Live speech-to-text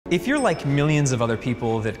If you're like millions of other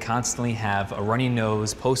people that constantly have a runny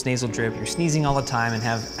nose, post-nasal drip, you're sneezing all the time and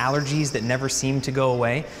have allergies that never seem to go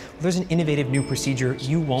away, well, there's an innovative new procedure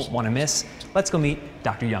you won't want to miss. Let's go meet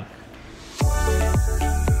Dr. Young.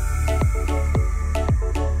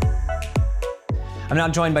 I'm now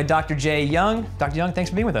joined by Dr. Jay Young. Dr. Young, thanks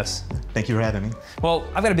for being with us. Thank you for having me. Well,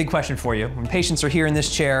 I've got a big question for you. When patients are here in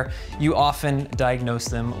this chair, you often diagnose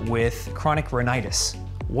them with chronic rhinitis.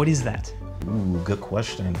 What is that? Ooh, good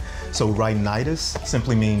question. So rhinitis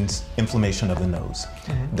simply means inflammation of the nose.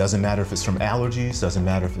 Doesn't matter if it's from allergies, doesn't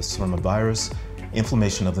matter if it's from a virus,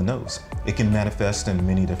 inflammation of the nose. It can manifest in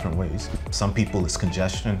many different ways. Some people it's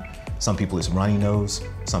congestion, some people it's runny nose,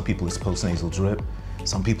 some people it's post-nasal drip,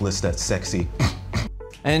 some people it's that sexy.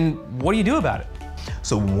 And what do you do about it?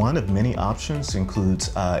 So one of many options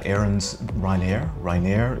includes Aaron's RhinAer.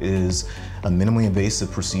 RhinAer is a minimally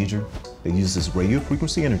invasive procedure that uses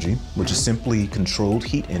radiofrequency energy, which is simply controlled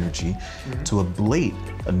heat energy, to ablate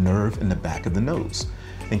a nerve in the back of the nose.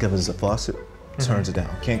 Think of it as a faucet, turns it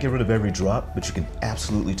down. Can't get rid of every drop, but you can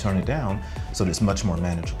absolutely turn it down so that it's much more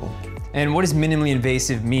manageable. And what does minimally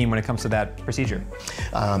invasive mean when it comes to that procedure?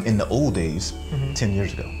 In the old days, 10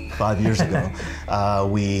 years ago, 5 years ago,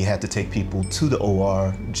 we had to take people to the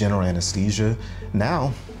OR, general anesthesia.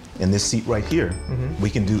 Now, in this seat right here, we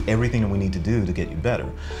can do everything that we need to do to get you better.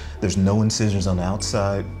 There's no incisions on the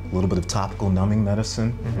outside, a little bit of topical numbing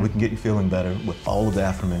medicine. We can get you feeling better with all of the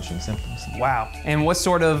aforementioned symptoms. Wow. And what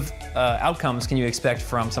sort of outcomes can you expect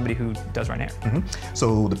from somebody who does RhinAer?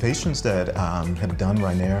 So the patients that have done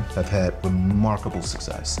RhinAer have had remarkable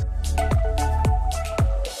success.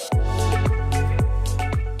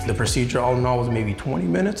 The procedure all in all was maybe 20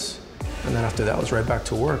 minutes, and then after that I was right back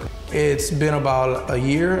to work. It's been about a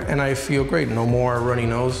year and I feel great. No more runny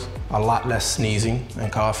nose, a lot less sneezing and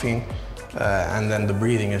coughing, and then the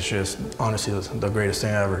breathing is just honestly the greatest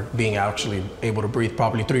thing ever. Being actually able to breathe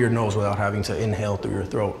properly through your nose without having to inhale through your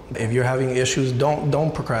throat. If you're having issues,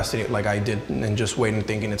 don't procrastinate like I did and just wait and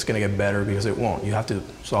thinking it's gonna get better, because it won't. You have to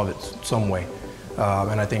solve it some way.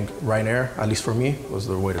 And I think RhinAer, at least for me, was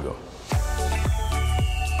the way to go.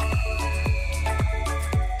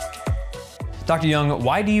 Dr. Young,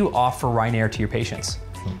 why do you offer RhinAer to your patients?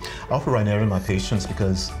 I offer RhinAer to my patients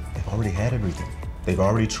because they've already had everything. They've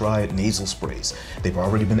already tried nasal sprays. They've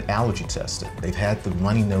already been allergy tested. They've had the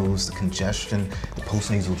runny nose, the congestion, the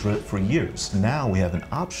post-nasal drip for years. Now we have an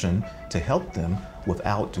option to help them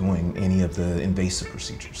without doing any of the invasive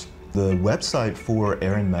procedures. The website for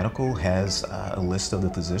Aaron Medical has a list of the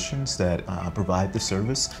physicians that provide the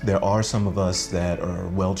service. There are some of us that are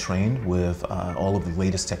well trained with all of the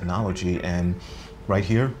latest technology, and right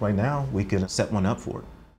here, right now, we can set one up for it.